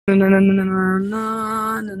No, no, no, no, no,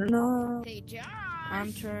 no, no, no, no. Hey, Josh.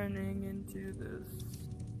 I'm turning into this.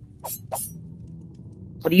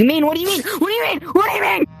 What do you mean? What do you mean? What do you mean? What do you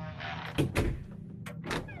mean?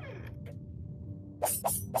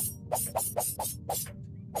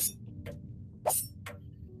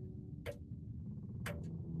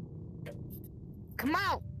 Come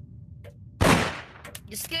out.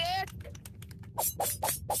 You scared?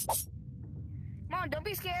 Come on, don't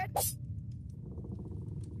be scared.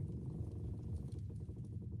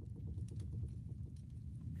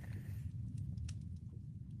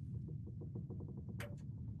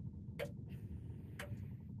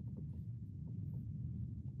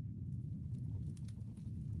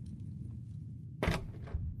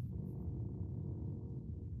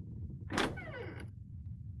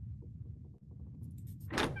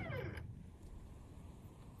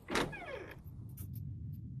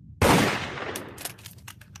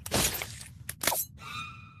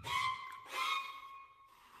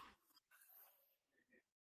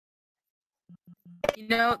 You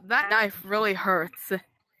know, that knife really hurts.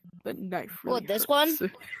 That knife really What, this hurts. one?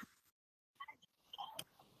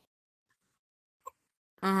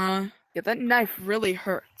 Uh-huh. Yeah, that knife really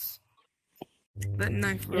hurts. That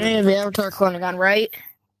knife You really need the Avatar cloning on, right?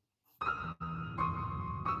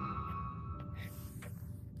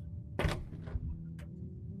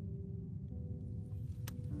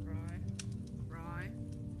 Right.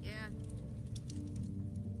 Yeah.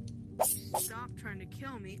 Stop trying to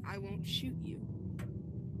kill me. I won't shoot you.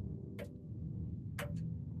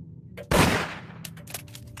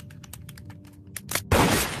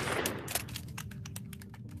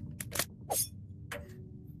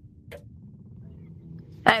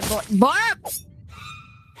 Hey, Barb!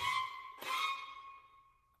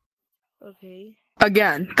 Okay.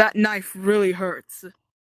 Again, that knife really hurts.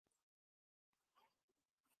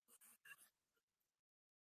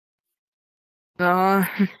 Uh,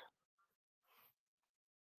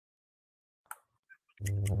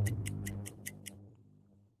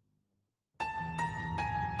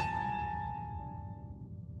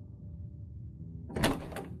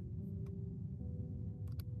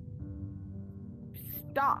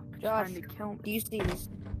 Stop Josh, trying to kill me. do you see this?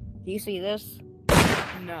 Do you see this?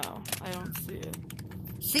 No, I don't see it.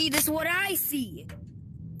 See, this is what I see.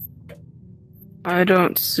 I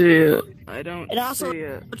don't see it. I don't It also see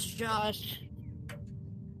it. it's Josh.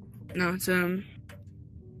 No, it's him.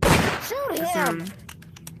 Shoot It's him. him.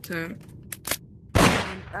 It's him.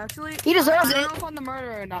 Actually, He deserves I don't it. know if I'm the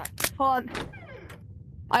murderer or not. Hold on.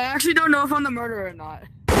 I actually don't know if I'm the murderer or not.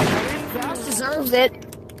 Josh deserves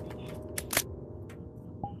it.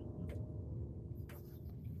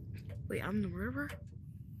 Wait, I'm the murderer?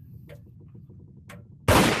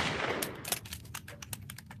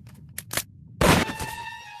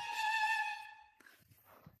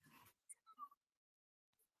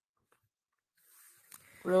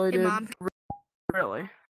 Really, Hey, dude? Mom. Really?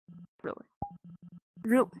 Really?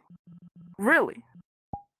 Really? Really?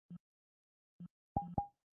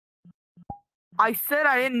 I said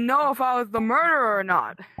I didn't know if I was the murderer or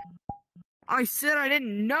not. I said I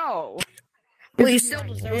didn't know. Well, you still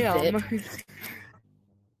deserve it.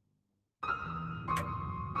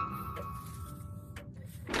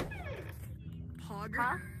 Pog.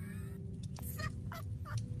 Huh?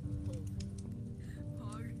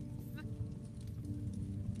 Pog.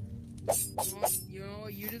 You know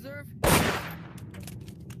what you deserve?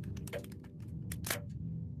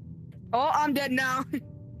 Oh, I'm dead now.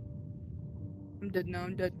 I'm dead now.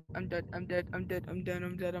 I'm dead. I'm dead. I'm dead. I'm dead. I'm dead.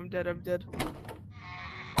 I'm dead. I'm dead. I'm dead.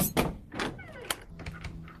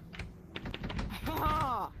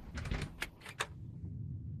 Ha!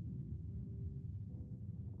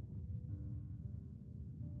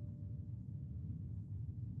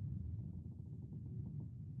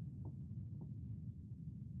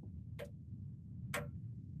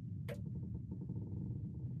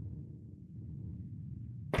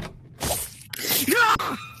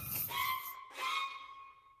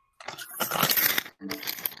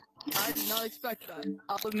 I did not expect that.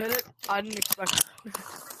 I'll admit it. I didn't expect that.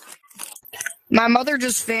 My mother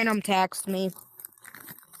just phantom taxed me.